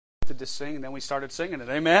attempted to sing, and then we started singing it.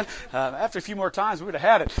 Amen. After a few more times, we would have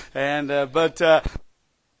had it. And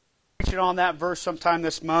preaching on that verse sometime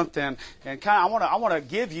this month, and kind of I want to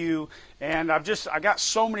give you, and I got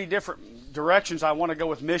so many different directions I want to go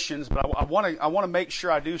with missions, but I want to make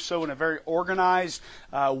sure I do so in a very organized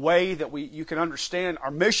way that you can understand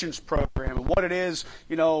our missions program and what it is.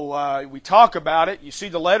 You know, we talk about it. You see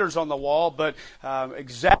the letters on the wall, but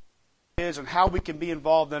exactly is and how we can be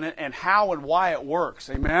involved in it and how and why it works,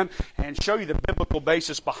 amen, and show you the biblical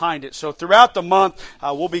basis behind it. So throughout the month,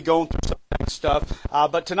 we'll be going through some of that stuff.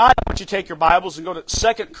 But tonight, I want you to take your Bibles and go to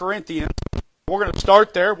 2 Corinthians. We're going to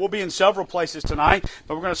start there. We'll be in several places tonight,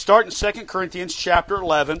 but we're going to start in 2 Corinthians chapter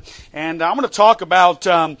 11. And I'm going to talk about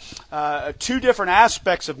two different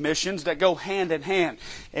aspects of missions that go hand in hand.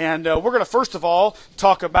 And we're going to first of all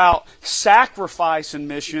talk about sacrifice in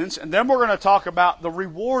missions, and then we're going to talk about the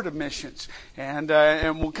reward of missions. And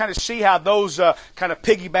we'll kind of see how those kind of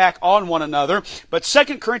piggyback on one another. But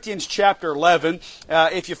 2 Corinthians chapter 11,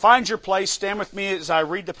 if you find your place, stand with me as I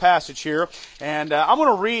read the passage here. And I'm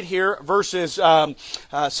going to read here verses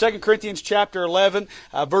 2 Corinthians chapter 11,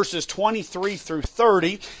 verses 23 through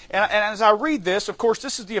 30. And as I read this, of course,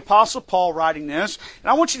 this is the Apostle Paul writing this. And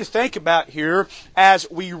I want you to think about here as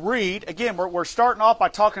we read. Again, we're starting off by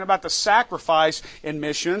talking about the sacrifice in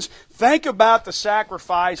missions. Think about the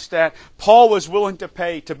sacrifice that Paul was willing to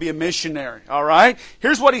pay to be a missionary. All right?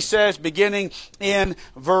 Here's what he says beginning in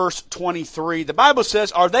verse 23. The Bible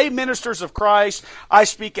says, "Are they ministers of Christ? I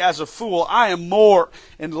speak as a fool. I am more.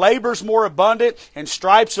 In labors more abundant, in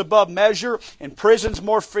stripes above measure, in prisons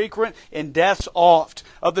more frequent, in deaths oft.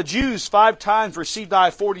 Of the Jews 5 times received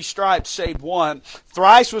I 40 stripes, save one.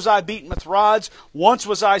 Thrice was I beaten with rods. Once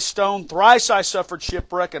was I stoned. Thrice I suffered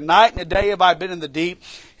shipwreck. A night and a day have I been in the deep.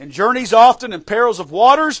 In journeys often, in perils of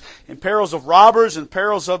waters, in perils of robbers, in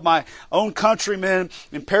perils of my own countrymen,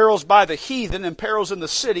 in perils by the heathen, in perils in the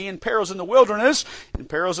city, in perils in the wilderness, in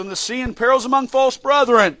perils in the sea, in perils among false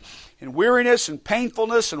brethren. In weariness and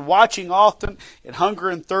painfulness, and watching often, in hunger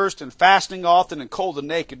and thirst, and fasting often, and cold and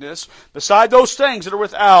nakedness. Beside those things that are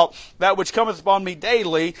without, that which cometh upon me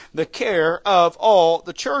daily, the care of all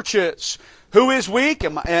the churches. Who is weak?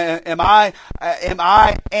 Am I, and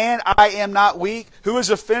I am not weak? Who is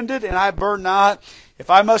offended, and I burn not? If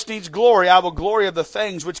I must needs glory, I will glory of the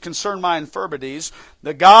things which concern my infirmities.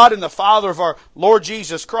 The God and the Father of our Lord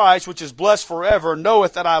Jesus Christ, which is blessed forever,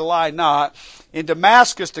 knoweth that I lie not. In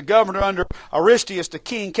Damascus, the governor under Aristeus the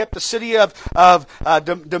king kept the city of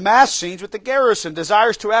Damascenes with the garrison,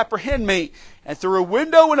 desires to apprehend me. And through a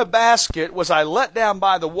window in a basket was I let down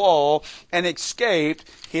by the wall and escaped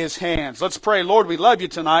his hands." Let's pray. Lord, we love you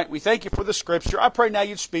tonight. We thank you for the Scripture. I pray now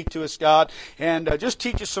you'd speak to us, God, and just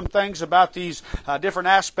teach us some things about these different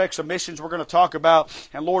aspects of missions we're going to talk about.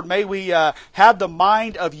 And Lord, may we have the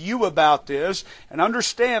mind of you about this and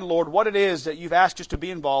understand, Lord, what it is that you've asked us to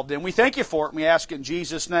be involved in. We thank you for it, and we ask it in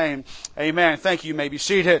Jesus' name. Amen. Thank you. You may be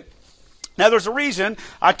seated. Now, there's a reason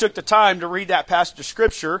I took the time to read that passage of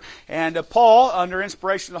Scripture, and Paul, under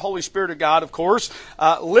inspiration of the Holy Spirit of God, of course,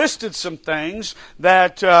 listed some things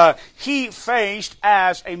that he faced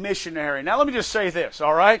as a missionary. Now, let me just say this,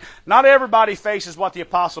 all right? Not everybody faces what the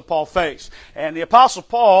Apostle Paul faced, and the Apostle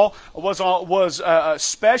Paul was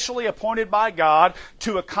specially appointed by God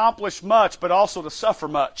to accomplish much, but also to suffer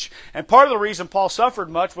much. And part of the reason Paul suffered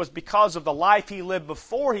much was because of the life he lived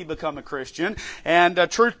before he became a Christian, and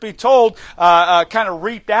truth be told, kind of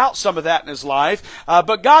reaped out some of that in his life.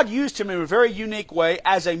 But God used him in a very unique way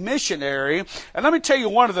as a missionary. And let me tell you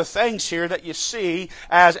one of the things here that you see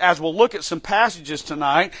as we'll look at some passages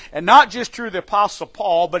tonight, and not just through the Apostle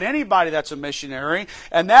Paul, but anybody that's a missionary,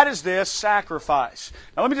 and that is this: sacrifice.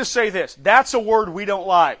 Now let me just say this. That's a word we don't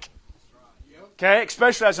like. Okay,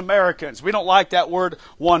 especially as Americans. We don't like that word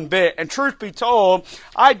one bit. And truth be told,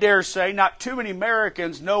 I dare say not too many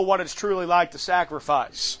Americans know what it's truly like to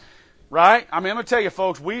sacrifice. Right? I mean, I'm going to tell you,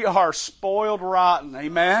 folks, we are spoiled rotten.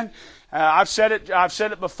 Amen? I've said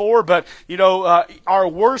it before, but, you know, our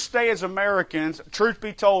worst day as Americans, truth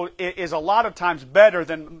be told, is a lot of times better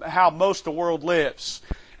than how most of the world lives.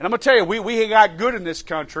 And I'm going to tell you, we got good in this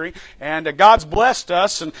country, and God's blessed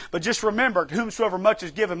us. But just remember, to whomsoever much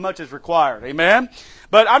is given, much is required. Amen?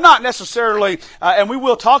 But I'm not necessarily, and we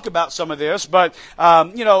will talk about some of this, but,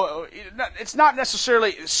 you know, it's not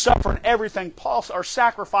necessarily suffering everything Paul, or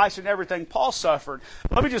sacrificing everything Paul suffered.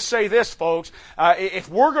 Let me just say this, folks. If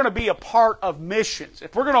we're going to be a part of missions,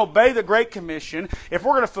 if we're going to obey the Great Commission, if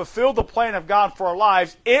we're going to fulfill the plan of God for our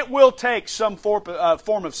lives, it will take some form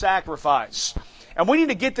of sacrifice. And we need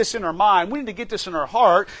to get this in our mind. We need to get this in our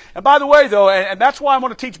heart. And by the way, though, and that's why I'm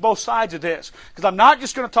going to teach both sides of this. Because I'm not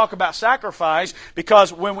just going to talk about sacrifice,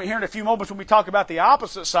 because when we here in a few moments when we talk about the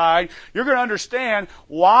opposite side, you're going to understand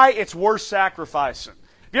why it's worth sacrificing.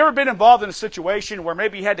 Have you ever been involved in a situation where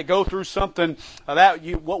maybe you had to go through something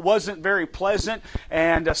what wasn't very pleasant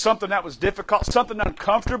and something that was difficult, something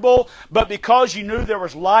uncomfortable, but because you knew there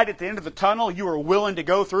was light at the end of the tunnel, you were willing to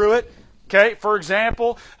go through it? Okay, for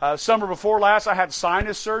example, summer before last, I had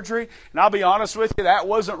sinus surgery, and I'll be honest with you, that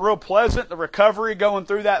wasn't real pleasant, the recovery going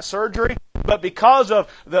through that surgery. But because of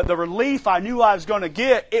the relief I knew I was going to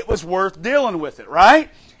get, it was worth dealing with it, right?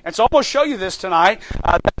 And so I'm going to show you this tonight.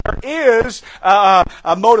 There is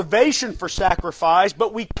a motivation for sacrifice,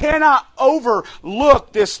 but we cannot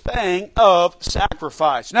overlook this thing of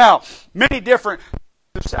sacrifice. Now, many different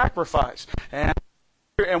types of sacrifice. And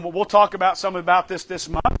we'll talk about some about this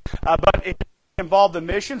month. But it involved the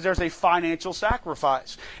missions, there's a financial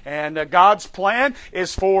sacrifice. And God's plan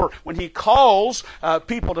is for, when He calls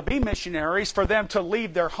people to be missionaries, for them to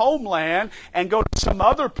leave their homeland and go to some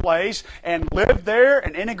other place and live there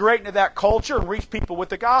and integrate into that culture and reach people with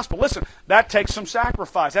the gospel. Listen, that takes some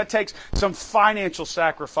sacrifice. That takes some financial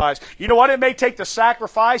sacrifice. You know what? It may take the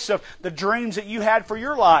sacrifice of the dreams that you had for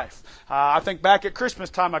your life. I think back at Christmas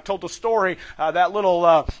time, I told the story, that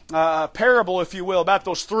little parable, if you will, about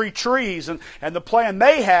those 3 trees and the plan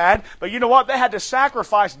they had. But you know what? They had to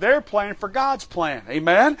sacrifice their plan for God's plan.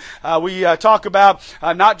 Amen? We talk about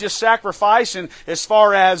not just sacrifice as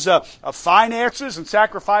far as finances and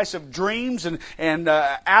sacrifice of dreams and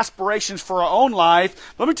aspirations for our own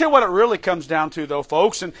life. Let me tell you what it really comes down to, though,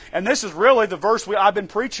 folks. And this is really the verse I've been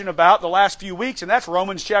preaching about the last few weeks, and that's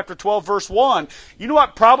Romans chapter 12, verse 1. You know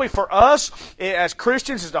what? Probably for us as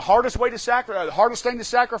Christians is the hardest thing to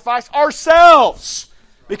sacrifice? Ourselves.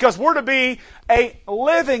 Because we're to be a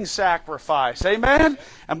living sacrifice. Amen?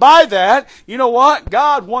 And by that, you know what?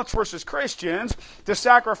 God wants for us as Christians to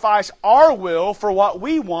sacrifice our will for what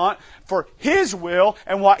we want, for His will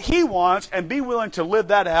and what He wants, and be willing to live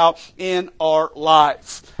that out in our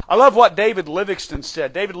life. I love what David Livingstone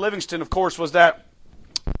said. David Livingstone, of course, was that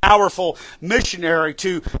powerful missionary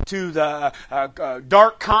to the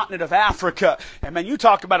dark continent of Africa. And man, you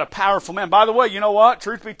talk about a powerful man. By the way, you know what?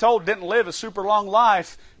 Truth be told, didn't live a super long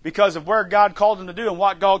life because of where God called him to do and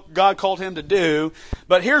what God called him to do.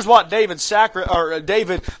 But here's what David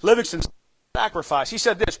Livingstone sacrifice. He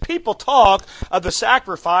said this: people talk of the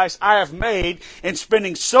sacrifice I have made in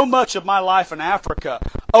spending so much of my life in Africa.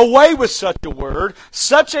 Away with such a word,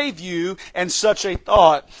 such a view, and such a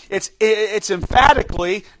thought. It's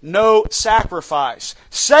emphatically no sacrifice.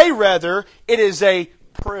 Say rather, it is a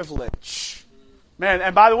privilege. Man,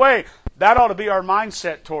 and by the way, that ought to be our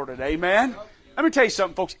mindset toward it. Amen? Let me tell you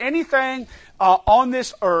something, folks. Anything on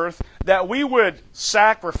this earth that we would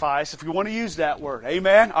sacrifice, if you want to use that word,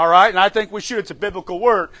 amen? All right, and I think we should. It's a biblical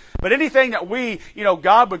word. But anything that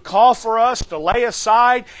God would call for us to lay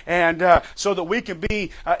aside, and so that we can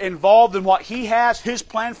be involved in what He has, His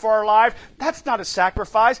plan for our life, that's not a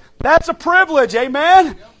sacrifice. That's a privilege,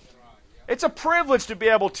 amen? It's a privilege to be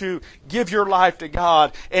able to give your life to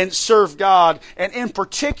God and serve God, and in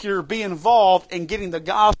particular be involved in getting the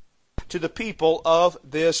gospel to the people of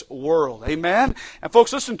this world. Amen? And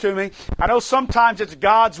folks, listen to me. I know sometimes it's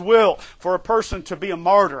God's will for a person to be a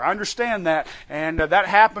martyr. I understand that. And that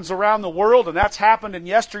happens around the world, and that's happened in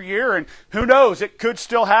yesteryear, and who knows, it could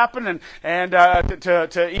still happen, and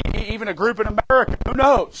to even a group in America. Who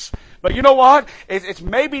knows? But you know what? It's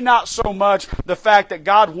maybe not so much the fact that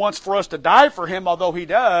God wants for us to die for Him, although He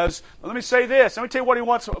does. But let me say this. Let me tell you what He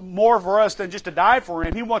wants more for us than just to die for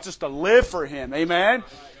Him. He wants us to live for Him. Amen?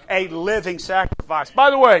 A living sacrifice. By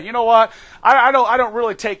the way, you know what? I don't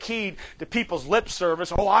really take heed to people's lip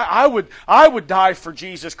service. Oh, I would die for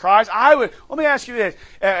Jesus Christ. Let me ask you this.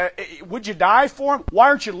 Would you die for Him? Why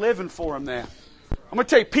aren't you living for Him then? I'm going to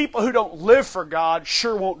tell you, people who don't live for God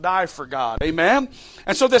sure won't die for God. Amen?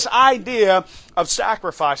 And so this idea of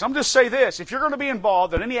sacrifice, I'm just say this: if you're going to be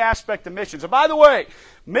involved in any aspect of missions, and by the way,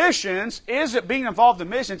 being involved in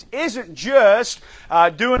missions isn't just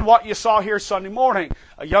doing what you saw here Sunday morning.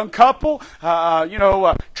 A young couple,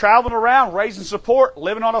 traveling around, raising support,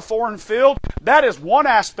 living on a foreign field. That is one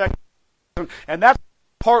aspect, and that's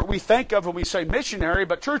part we think of when we say missionary.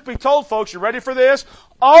 But truth be told, folks, you ready for this?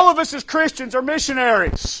 All of us as Christians are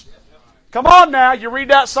missionaries. Come on now, you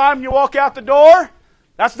read that sign when you walk out the door?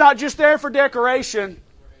 That's not just there for decoration.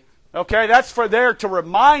 Okay, that's for there to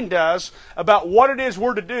remind us about what it is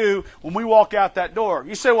we're to do when we walk out that door.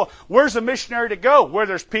 You say, well, where's the missionary to go? Where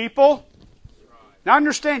there's people? Now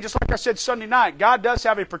understand, just like I said Sunday night, God does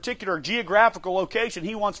have a particular geographical location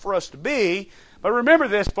He wants for us to be. But remember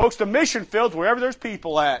this, folks, the mission field's wherever there's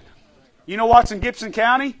people at. You know what's in Gibson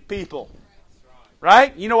County? People.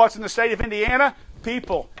 Right? You know what's in the state of Indiana?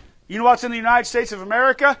 People. You know what's in the United States of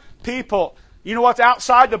America? People. You know what's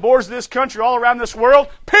outside the borders of this country, all around this world?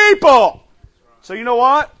 People! So you know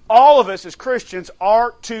what? All of us as Christians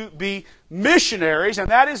are to be missionaries, and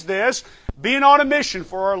that is this, being on a mission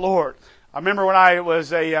for our Lord. I remember when I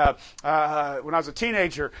was a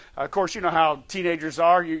teenager. Of course, you know how teenagers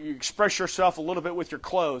are. You express yourself a little bit with your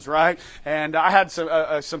clothes, right? And I had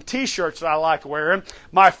some T-shirts that I liked wearing.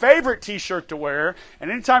 My favorite T-shirt to wear, and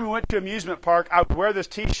anytime we went to an amusement park, I would wear this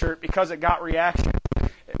T-shirt because it got reaction.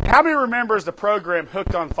 How many remembers the program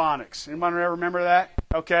Hooked on Phonics? Anyone remember that?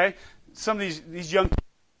 Okay. Some of these young people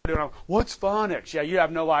don't know, what's phonics? Yeah, you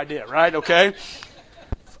have no idea, right? Okay.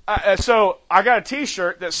 So I got a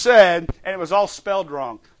T-shirt that said, and it was all spelled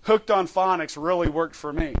wrong, Hooked on Phonics really worked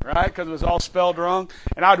for me, right? Because it was all spelled wrong.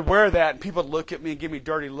 And I'd wear that, and people would look at me and give me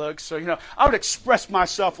dirty looks. So, I would express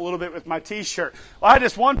myself a little bit with my T-shirt. Well, I had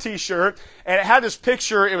this one T-shirt, and it had this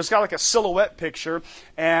picture. It was got like a silhouette picture,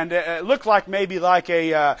 and it looked like maybe like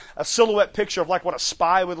a silhouette picture of like what a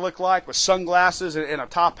spy would look like with sunglasses and a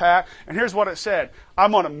top hat. And here's what it said.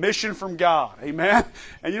 I'm on a mission from God. Amen?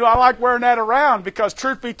 And I like wearing that around because,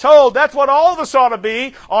 truth be told, that's what all of us ought to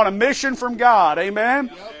be, on a mission from God. Amen?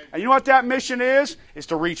 Yep. And you know what that mission is? It's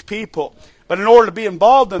to reach people. But in order to be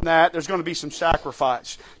involved in that, there's going to be some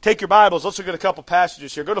sacrifice. Take your Bibles. Let's look at a couple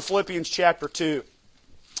passages here. Go to Philippians chapter 2.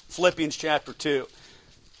 Philippians chapter 2.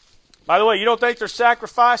 By the way, you don't think there's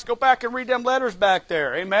sacrifice? Go back and read them letters back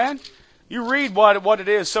there. Amen? You read what it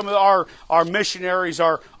is. Some of our missionaries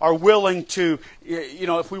are willing to,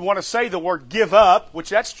 if we want to say the word give up, which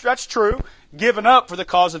that's true, giving up for the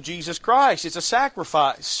cause of Jesus Christ. It's a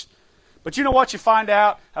sacrifice. But you know what you find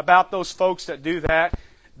out about those folks that do that?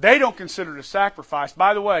 They don't consider it a sacrifice.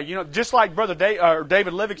 By the way, just like Brother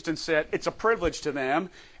David Livingston said, it's a privilege to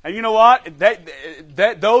them. And you know what?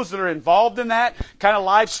 Those that are involved in that kind of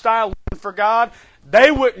lifestyle living for God,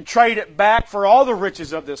 they wouldn't trade it back for all the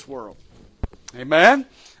riches of this world. Amen?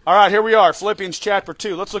 All right, here we are, Philippians chapter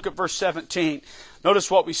 2. Let's look at verse 17. Notice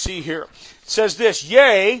what we see here. It says this,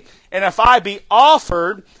 Yea, and if I be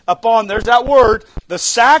offered upon, there's that word, the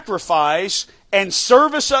sacrifice and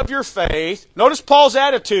service of your faith. Notice Paul's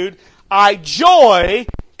attitude. I joy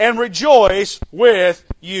and rejoice with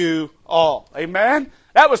you all. Amen?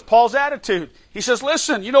 That was Paul's attitude. He says,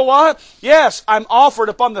 listen, you know what? Yes, I'm offered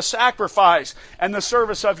upon the sacrifice and the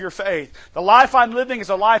service of your faith. The life I'm living is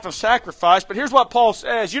a life of sacrifice. But here's what Paul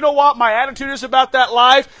says. You know what my attitude is about that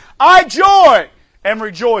life? I joy and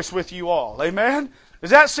rejoice with you all. Amen? Does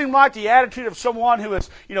that seem like the attitude of someone who is,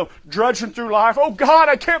 drudging through life? Oh, God,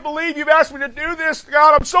 I can't believe you've asked me to do this.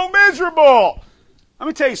 God, I'm so miserable. Let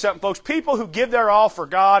me tell you something, folks. People who give their all for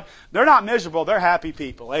God, they're not miserable. They're happy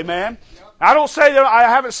people. Amen? Yep. I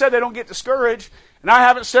haven't said they don't get discouraged. And I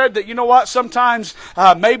haven't said that, you know what, sometimes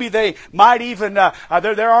maybe they might even,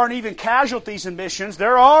 there aren't even casualties in missions.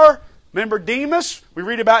 There are. Remember Demas? We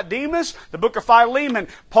read about Demas. The book of Philemon,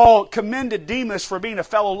 Paul commended Demas for being a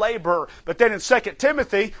fellow laborer. But then in 2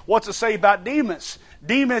 Timothy, what's it say about Demas?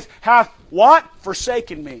 Demas hath what?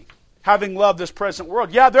 Forsaken me, having loved this present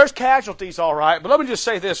world. Yeah, there's casualties, all right. But let me just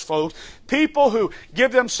say this, folks. People who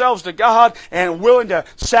give themselves to God and willing to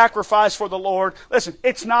sacrifice for the Lord, listen,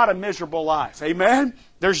 it's not a miserable life. Amen?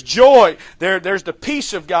 There's joy. There's the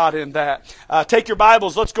peace of God in that. Take your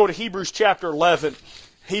Bibles. Let's go to Hebrews chapter 11.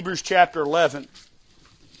 Hebrews chapter 11.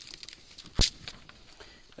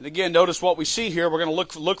 And again, notice what we see here. We're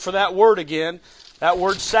going to look for that word again. That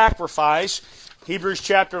word sacrifice. Hebrews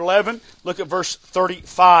chapter 11. Look at verse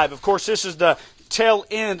 35. Of course, this is the tail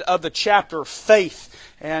end of the chapter faith.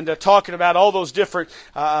 And talking about all those different,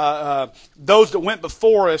 those that went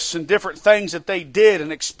before us and different things that they did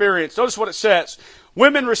and experienced. Notice what it says.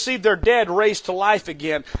 Women received their dead raised to life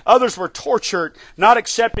again. Others were tortured, not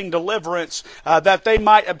accepting deliverance, that they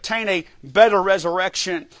might obtain a better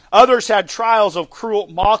resurrection. Others had trials of cruel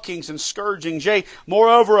mockings and scourgings, yea,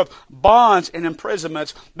 moreover of bonds and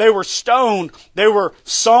imprisonments. They were stoned. They were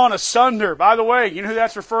sawn asunder. By the way, you know who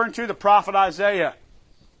that's referring to? The prophet Isaiah.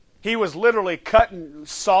 He was literally cut and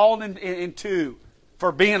sawn in two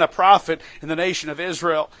for being a prophet in the nation of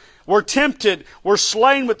Israel. Were tempted, were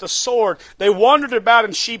slain with the sword. They wandered about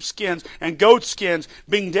in sheepskins and goatskins,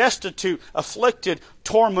 being destitute, afflicted,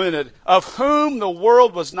 tormented, of whom the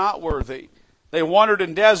world was not worthy. They wandered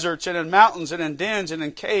in deserts and in mountains and in dens and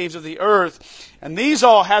in caves of the earth. And these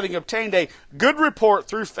all, having obtained a good report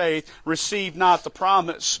through faith, received not the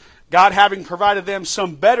promise. God having provided them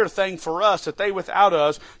some better thing for us, that they without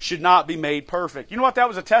us should not be made perfect. You know what that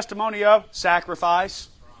was a testimony of? Sacrifice.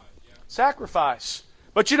 Sacrifice.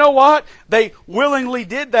 But you know what? They willingly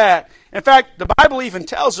did that. In fact, the Bible even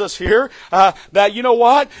tells us here that, you know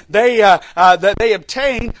what? That they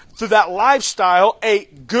obtained through that lifestyle a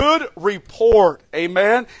good report.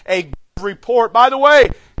 Amen? A good report. By the way,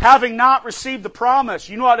 having not received the promise,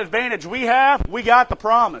 you know what advantage we have? We got the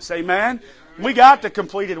promise. Amen? We got the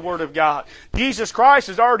completed Word of God. Jesus Christ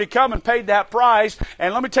has already come and paid that price.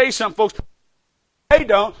 And let me tell you something, folks. They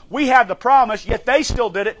don't. We have the promise, yet they still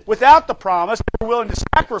did it without the promise. They were willing to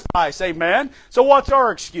sacrifice. Amen? So what's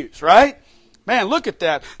our excuse, right? Man, look at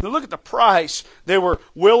that. Look at the price they were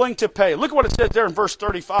willing to pay. Look at what it says there in verse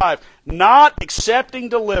 35. Not accepting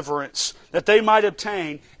deliverance, that they might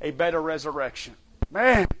obtain a better resurrection.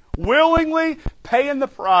 Man, willingly paying the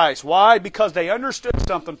price. Why? Because they understood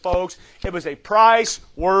something, folks. It was a price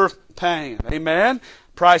worth paying. Amen?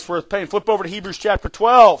 Price worth paying. Flip over to Hebrews chapter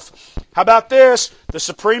 12. How about this? The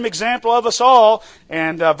supreme example of us all.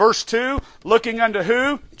 And verse 2, looking unto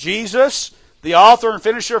who? Jesus, the author and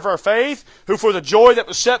finisher of our faith, who for the joy that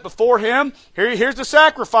was set before him, here's the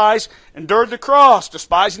sacrifice, endured the cross,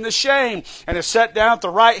 despising the shame, and is set down at the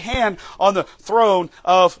right hand on the throne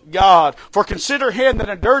of God. For consider him that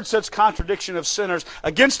endured such contradiction of sinners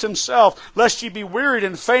against himself, lest ye be wearied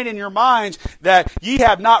and faint in your minds, that ye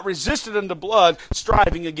have not resisted unto blood,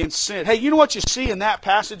 striving against sin. Hey, you know what you see in that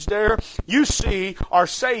passage there? You see our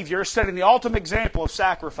Savior setting the ultimate example of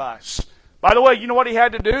sacrifice. By the way, you know what he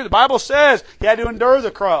had to do? The Bible says he had to endure the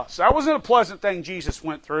cross. That wasn't a pleasant thing Jesus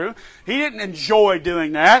went through. He didn't enjoy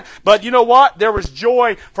doing that. But you know what? There was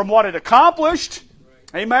joy from what it accomplished.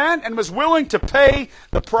 Amen? And was willing to pay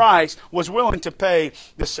the price, was willing to pay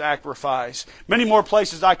the sacrifice. Many more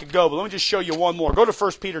places I could go, but let me just show you one more. Go to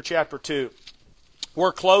 1 Peter chapter 2.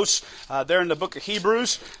 We're close there in the book of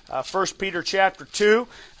Hebrews, 1 Peter chapter 2.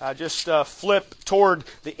 Just flip toward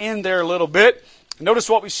the end there a little bit. Notice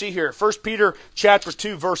what we see here. 1 Peter chapter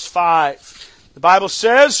 2, verse 5. The Bible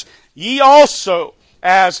says, ye also,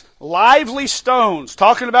 as lively stones,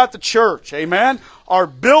 talking about the church, amen, are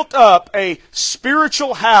built up a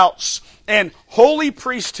spiritual house and holy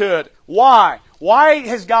priesthood. Why? Why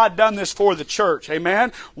has God done this for the church?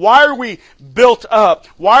 Amen? Why are we built up?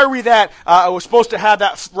 Why are we we're supposed to have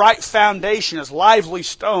that right foundation as lively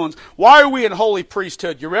stones? Why are we in holy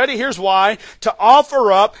priesthood? You ready? Here's why. To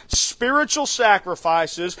offer up spiritual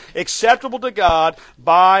sacrifices acceptable to God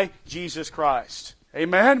by Jesus Christ.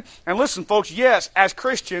 Amen? And listen, folks, yes, as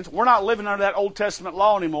Christians, we're not living under that Old Testament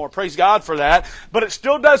law anymore. Praise God for that. But it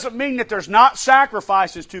still doesn't mean that there's not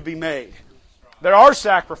sacrifices to be made. There are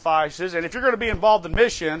sacrifices, and if you're going to be involved in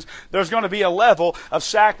missions, there's going to be a level of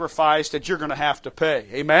sacrifice that you're going to have to pay.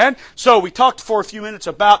 Amen? So we talked for a few minutes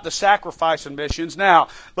about the sacrifice in missions. Now,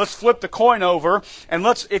 let's flip the coin over, and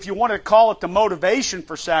let's, if you want to call it the motivation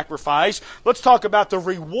for sacrifice, let's talk about the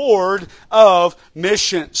reward of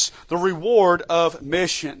missions. The reward of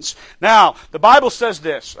missions. Now, the Bible says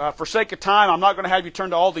this. For sake of time, I'm not going to have you turn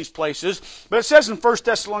to all these places, but it says in 1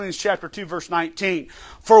 Thessalonians chapter 2, verse 19,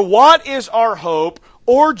 for what is our hope,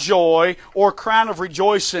 or joy, or crown of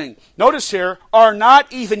rejoicing? Notice here, are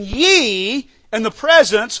not even ye in the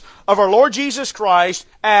presence of our Lord Jesus Christ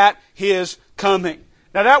at His coming?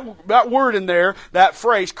 Now that word in there, that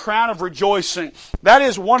phrase, crown of rejoicing, that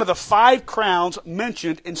is one of the 5 crowns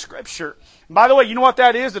mentioned in Scripture. By the way, you know what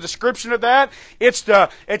that is? The description of that? It's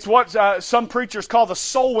what some preachers call the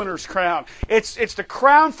soul winner's crown. It's the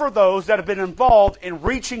crown for those that have been involved in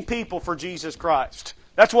reaching people for Jesus Christ.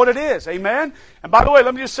 That's what it is. Amen? And by the way,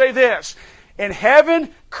 let me just say this. In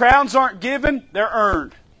heaven, crowns aren't given, they're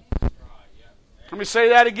earned. Let me say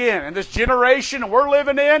that again. In this generation we're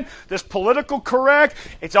living in, this political correct,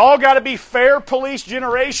 it's all got to be fair police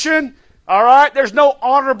generation. All right? There's no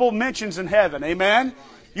honorable mentions in heaven. Amen?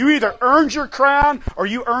 You either earned your crown or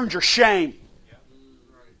you earned your shame.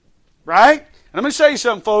 Right? And let me tell you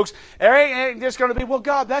something, folks. There ain't just going to be, well,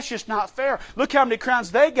 God, that's just not fair. Look how many crowns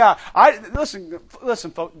they got.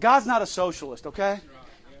 Listen, folks. God's not a socialist, okay?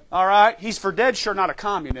 All right? He's for dead sure not a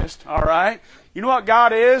communist, all right? You know what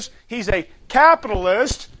God is? He's a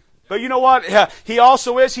capitalist. But you know what? He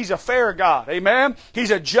also is. He's a fair God. Amen? He's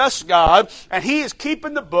a just God. And He is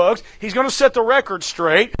keeping the books. He's going to set the record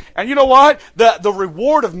straight. And you know what? The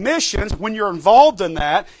reward of missions, when you're involved in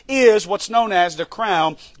that, is what's known as the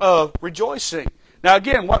crown of rejoicing. Now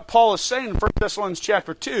again, what Paul is saying in 1 Thessalonians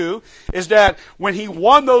chapter 2 is that when he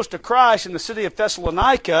won those to Christ in the city of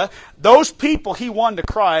Thessalonica, those people he won to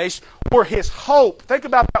Christ were his hope. Think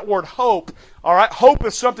about that word hope. All right, hope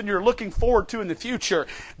is something you're looking forward to in the future.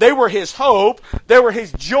 They were his hope. They were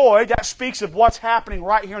his joy. That speaks of what's happening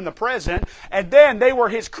right here in the present. And then they were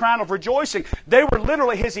his crown of rejoicing. They were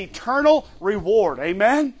literally his eternal reward.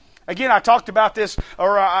 Amen? Again, I talked about this,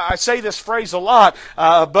 or I say this phrase a lot,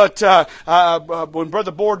 but when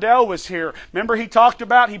Brother Bordell was here, remember he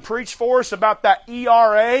preached for us about that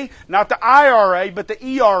ERA, not the IRA, but the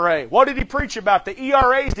ERA. What did he preach about? The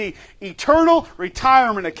ERA is the Eternal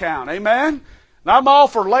Retirement Account. Amen? Now, I'm all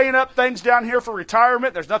for laying up things down here for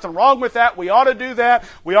retirement. There's nothing wrong with that. We ought to do that.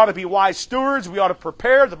 We ought to be wise stewards. We ought to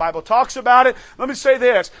prepare. The Bible talks about it. Let me say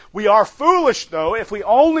this. We are foolish, though, if we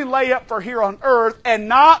only lay up for here on earth and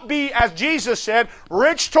not be, as Jesus said,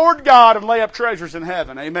 rich toward God and lay up treasures in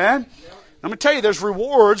heaven. Amen? Yep. I'm going to tell you, there's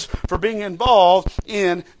rewards for being involved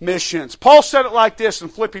in missions. Paul said it like this in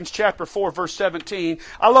Philippians chapter 4, verse 17.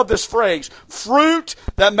 I love this phrase. Fruit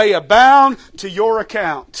that may abound to your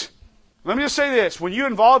account. Let me just say this. When you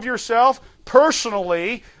involve yourself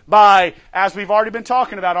personally by, as we've already been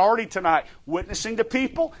talking about already tonight, witnessing to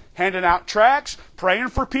people, handing out tracts, praying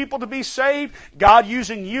for people to be saved, God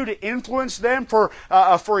using you to influence them for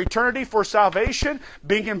eternity, for salvation,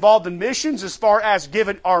 being involved in missions as far as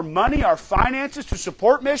giving our money, our finances to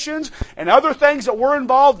support missions, and other things that we're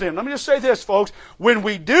involved in. Let me just say this, folks. When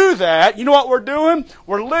we do that, you know what we're doing?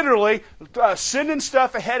 We're literally sending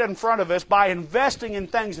stuff ahead in front of us by investing in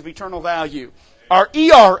things of eternal value. Our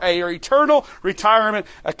ERA, or Eternal Retirement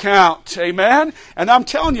Account. Amen? And I'm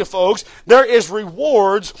telling you, folks, there is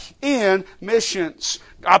rewards in missions.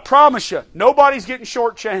 I promise you, nobody's getting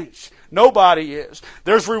shortchanged. Nobody is.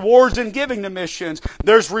 There's rewards in giving to missions.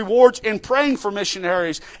 There's rewards in praying for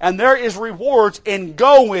missionaries. And there is rewards in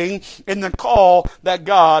going in the call that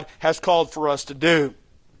God has called for us to do.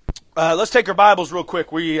 Let's take our Bibles real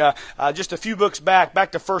quick. We just a few books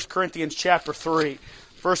back to 1 Corinthians chapter 3.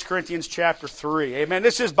 1 Corinthians chapter 3. Amen.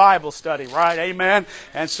 This is Bible study, right? Amen.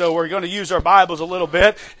 And so we're going to use our Bibles a little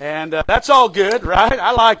bit, and that's all good, right?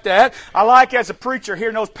 I like that. I like, as a preacher,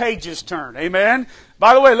 hearing those pages turn. Amen.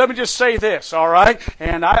 By the way, let me just say this, all right?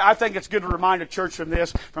 And I think it's good to remind the church from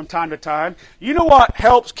this from time to time. You know what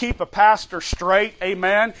helps keep a pastor straight,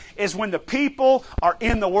 amen, is when the people are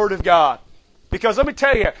in the Word of God. Because let me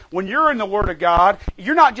tell you, when you're in the Word of God,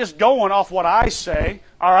 you're not just going off what I say,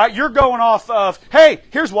 all right? You're going off of, hey,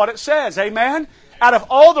 here's what it says, amen? Out of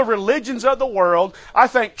all the religions of the world, I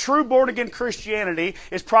think true born-again Christianity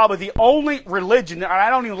is probably the only religion, and I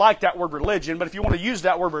don't even like that word religion, but if you want to use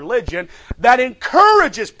that word religion, that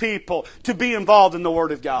encourages people to be involved in the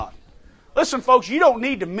Word of God. Listen, folks, you don't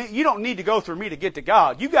need to go through me to get to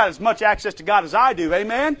God. You've got as much access to God as I do,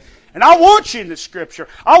 amen? And I want you in the Scripture.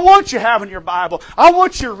 I want you having your Bible. I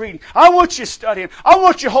want you reading. I want you studying. I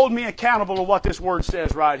want you holding me accountable to what this Word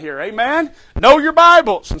says right here. Amen? Know your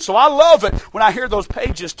Bibles. And so I love it when I hear those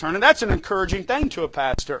pages turning. That's an encouraging thing to a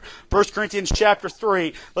pastor. 1 Corinthians chapter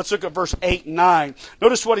 3. Let's look at verse 8 and 9.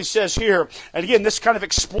 Notice what he says here. And again, this kind of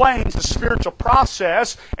explains the spiritual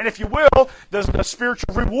process, and if you will, the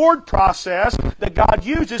spiritual reward process that God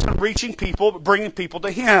uses in reaching people, bringing people to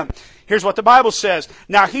Him. Here's what the Bible says.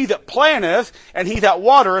 Now he that planteth and he that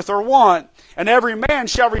watereth are one, and every man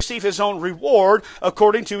shall receive his own reward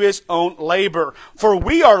according to his own labor. For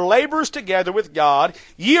we are laborers together with God.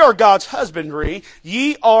 Ye are God's husbandry.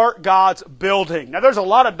 Ye are God's building. Now there's a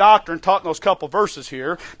lot of doctrine taught in those couple verses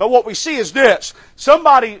here, but what we see is this.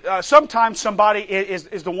 Sometimes somebody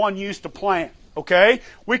is the one used to plant. Okay?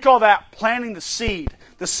 We call that planting the seed.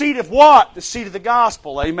 The seed of what? The seed of the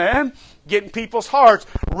gospel. Amen? Getting people's hearts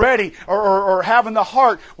ready, or having the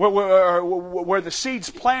heart where the seed's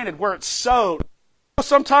planted, where it's sowed.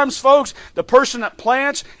 Sometimes, folks, the person that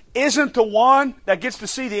plants isn't the one that gets to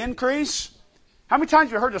see the increase. How many times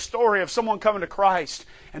have you heard the story of someone coming to Christ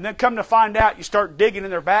and then come to find out, you start digging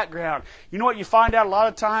in their background? You know what you find out a lot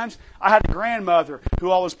of times? I had a grandmother who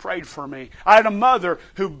always prayed for me. I had a mother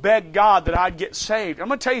who begged God that I'd get saved. I'm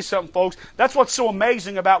going to tell you something, folks. That's what's so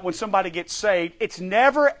amazing about when somebody gets saved. It's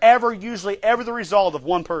never, ever, usually ever the result of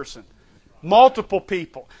one person. Multiple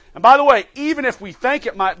people. And by the way, even if we think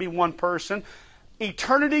it might be one person,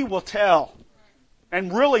 eternity will tell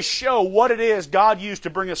and really show what it is God used to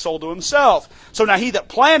bring a soul to Himself. So now he that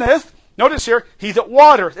planteth, notice here, he that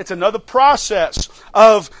watereth. It's another process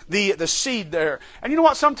of the seed there. And you know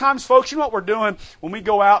what, sometimes, folks, you know what we're doing when we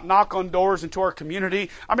go out and knock on doors into our community?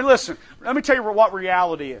 I mean, listen, let me tell you what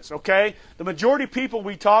reality is, okay? The majority of people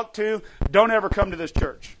we talk to don't ever come to this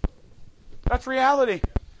church. That's reality.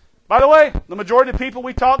 By the way, the majority of people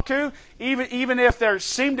we talk to, even if they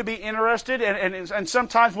seem to be interested, and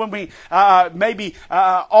sometimes when we maybe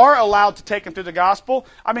are allowed to take them through the gospel,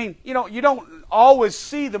 I mean, you don't always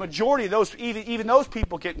see the majority of those, even those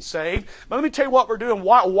people getting saved. But let me tell you what we're doing,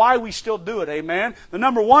 why we still do it, amen? The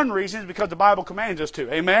number one reason is because the Bible commands us to,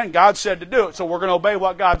 amen? God said to do it, so we're going to obey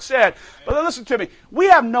what God said. But listen to me, we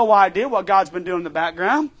have no idea what God's been doing in the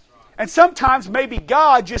background. And sometimes maybe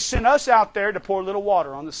God just sent us out there to pour a little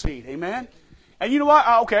water on the seed. Amen? And you know what?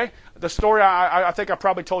 Okay, the story I think I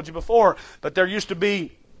probably told you before, but there used to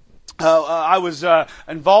be I was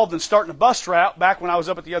involved in starting a bus route back when I was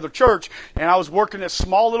up at the other church, and I was working in a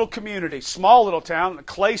small little community, small little town,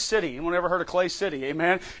 Clay City. Anyone ever heard of Clay City?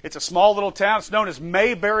 Amen? It's a small little town. It's known as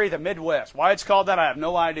Mayberry, the Midwest. Why it's called that, I have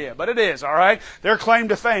no idea, but it is, all right? Their claim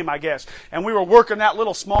to fame, I guess. And we were working that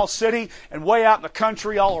little small city, and way out in the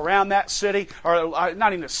country, all around that city, or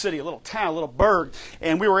not even a city, a little town, a little burg,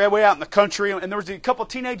 and we were way out in the country, and there was a couple of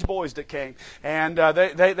teenage boys that came, and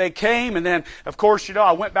they came, and then, of course, you know,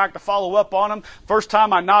 I went back to follow up on them. First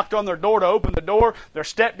time I knocked on their door to open the door, their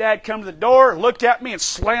stepdad come to the door, looked at me, and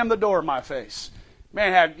slammed the door in my face.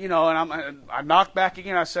 Man, had, you know, and I knocked back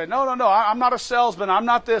again. I said, no, I'm not a salesman. I'm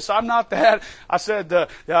not this. I'm not that. I said,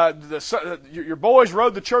 your boys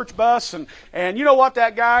rode the church bus, and you know what,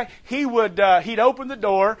 that guy, he'd open the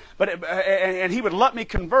door, and he would let me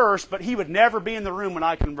converse, but he would never be in the room when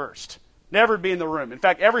I conversed. Never be in the room. In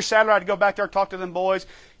fact, every Saturday I'd go back there and talk to them boys.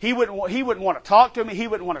 He wouldn't want to talk to me. He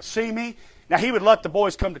wouldn't want to see me. Now, he would let the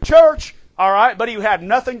boys come to church, all right, but he had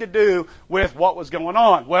nothing to do with what was going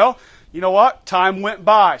on. Well, you know what? Time went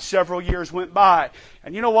by. Several years went by.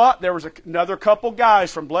 And you know what? There was another couple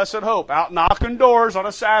guys from Blessed Hope out knocking doors on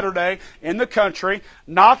a Saturday in the country,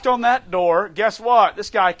 knocked on that door. Guess what?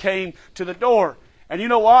 This guy came to the door. And you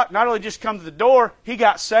know what? Not only just come to the door, he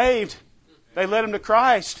got saved. They led him to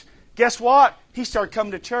Christ. Guess what? He started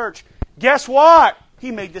coming to church. Guess what? He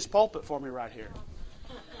made this pulpit for me right here.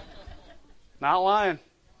 Not lying.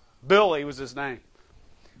 Billy was his name.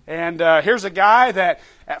 And here's a guy that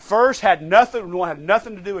at first had nothing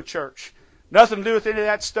to do with church. Nothing to do with any of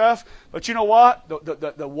that stuff. But you know what?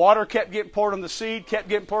 The water kept getting poured on the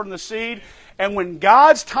seed, And when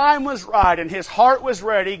God's time was right and his heart was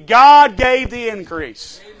ready, God gave the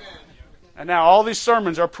increase. Amen. And now all these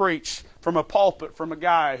sermons are preached from a pulpit from a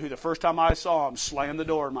guy who the first time I saw him slammed the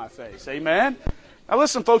door in my face. Amen? Now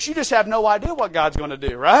listen, folks, you just have no idea what God's going to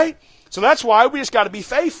do, right? So that's why we just got to be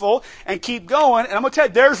faithful and keep going. And I'm going to tell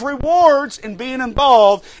you, there's rewards in being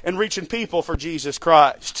involved in reaching people for Jesus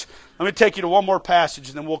Christ. Let me take you to one more passage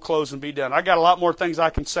and then we'll close and be done. I got a lot more things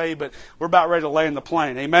I can say, but we're about ready to land the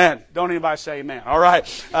plane. Amen? Don't anybody say amen. All right.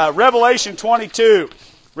 Revelation 22.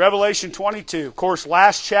 Revelation 22. Of course,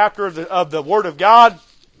 last chapter of the Word of God.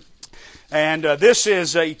 And this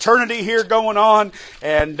is eternity here going on,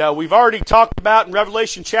 and we've already talked about in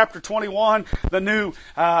Revelation chapter 21 the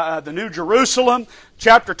new Jerusalem.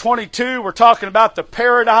 Chapter 22, we're talking about the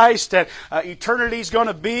paradise that eternity is going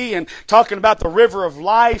to be, and talking about the river of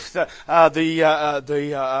life,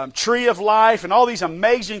 the tree of life, and all these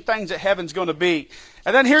amazing things that heaven's going to be.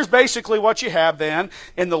 And then here's basically what you have then.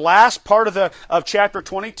 In the last part of chapter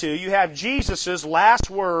 22, you have Jesus' last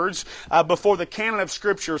words before the canon of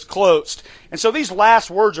Scripture is closed. And so these last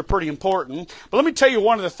words are pretty important. But let me tell you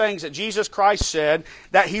one of the things that Jesus Christ said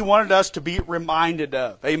that He wanted us to be reminded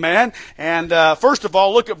of. Amen? And first of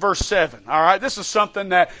all, look at verse 7. All right? This is something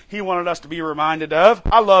that He wanted us to be reminded of.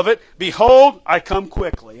 I love it. Behold, I come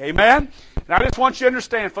quickly. Amen? And I just want you to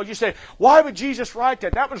understand, folks, you say, why would Jesus write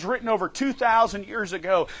that? That was written over 2,000 years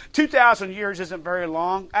ago. 2,000 years isn't very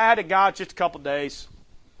long. I had to God just a couple days.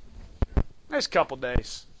 Just a couple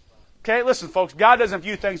days. Okay, listen, folks, God doesn't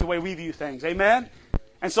view things the way we view things. Amen?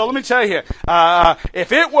 And so let me tell you,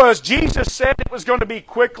 if it was Jesus said it was going to be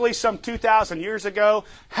quickly some 2,000 years ago,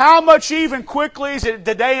 how much even quickly is it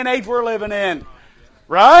the day and age we're living in?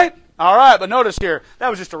 Right? All right, but notice here, that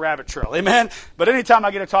was just a rabbit trail, amen? But anytime I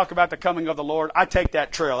get to talk about the coming of the Lord, I take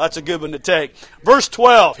that trail. That's a good one to take. Verse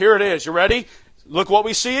 12, here it is. You ready? Look what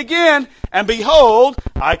we see again. And behold,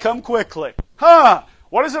 I come quickly.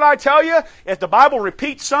 What is it I tell you? If the Bible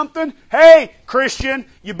repeats something, hey, Christian,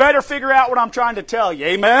 you better figure out what I'm trying to tell you,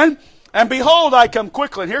 amen? And behold, I come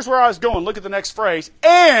quickly. And here's where I was going. Look at the next phrase.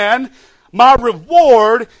 And my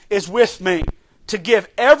reward is with me, to give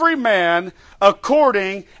every man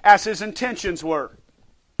according as his intentions were.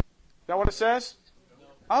 Is that what it says?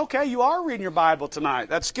 Okay, you are reading your Bible tonight.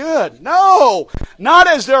 That's good. No, not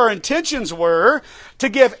as their intentions were, to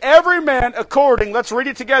give every man according, let's read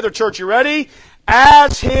it together, church. You ready?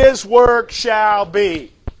 As his work shall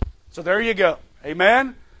be. So there you go.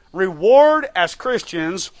 Amen? Reward as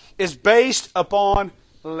Christians is based upon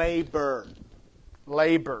labor.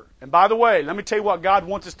 Labor. And by the way, let me tell you what God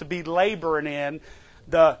wants us to be laboring in.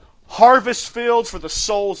 The harvest fields for the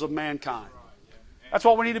souls of mankind. That's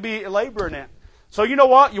what we need to be laboring in. So you know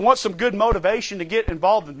what? You want some good motivation to get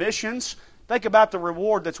involved in missions? Think about the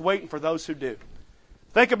reward that's waiting for those who do.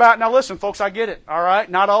 Think about, now listen, folks, I get it, all right?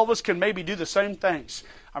 Not all of us can maybe do the same things.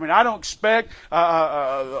 I mean, I don't expect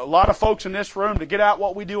a lot of folks in this room to get out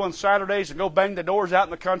what we do on Saturdays and go bang the doors out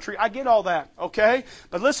in the country. I get all that, okay?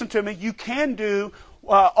 But listen to me, you can do,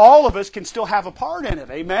 all of us can still have a part in it,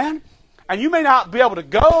 amen? And you may not be able to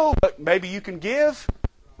go, but maybe you can give,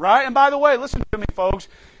 right? And by the way, listen to me, folks,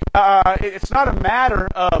 it's not a matter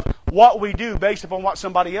of what we do based upon what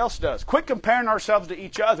somebody else does. Quit comparing ourselves to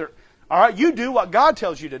each other. All right, you do what God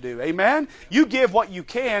tells you to do. Amen? You give what you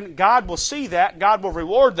can. God will see that. God will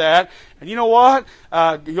reward that. And you know what?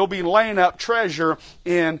 You'll be laying up treasure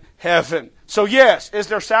in heaven. So yes, is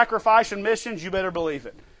there sacrifice in missions? You better believe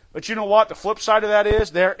it. But you know what? The flip side of that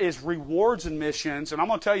is there is rewards in missions. And I'm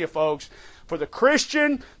going to tell you, folks, for the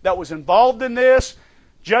Christian that was involved in this,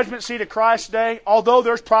 Judgment Seat of Christ Day, although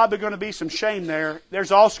there's probably going to be some shame there,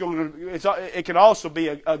 there's also going to, it can also be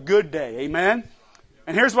a good day. Amen?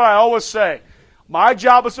 And here's what I always say. My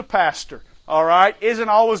job as a pastor, all right, isn't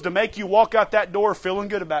always to make you walk out that door feeling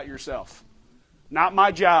good about yourself. Not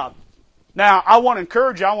my job. Now, I want to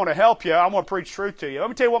encourage you. I want to help you. I want to preach truth to you. Let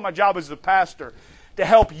me tell you what my job is as a pastor. To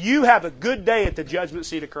help you have a good day at the Judgment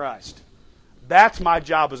Seat of Christ. That's my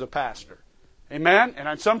job as a pastor. Amen?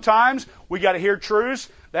 And sometimes we got to hear truths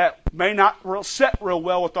that may not sit real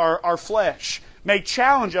well with our flesh. May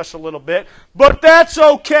challenge us a little bit. But that's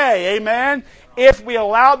okay. Amen? If we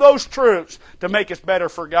allow those truths to make us better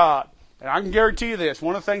for God. And I can guarantee you this,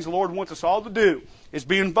 one of the things the Lord wants us all to do is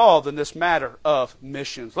be involved in this matter of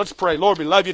missions. Let's pray. Lord, we love you.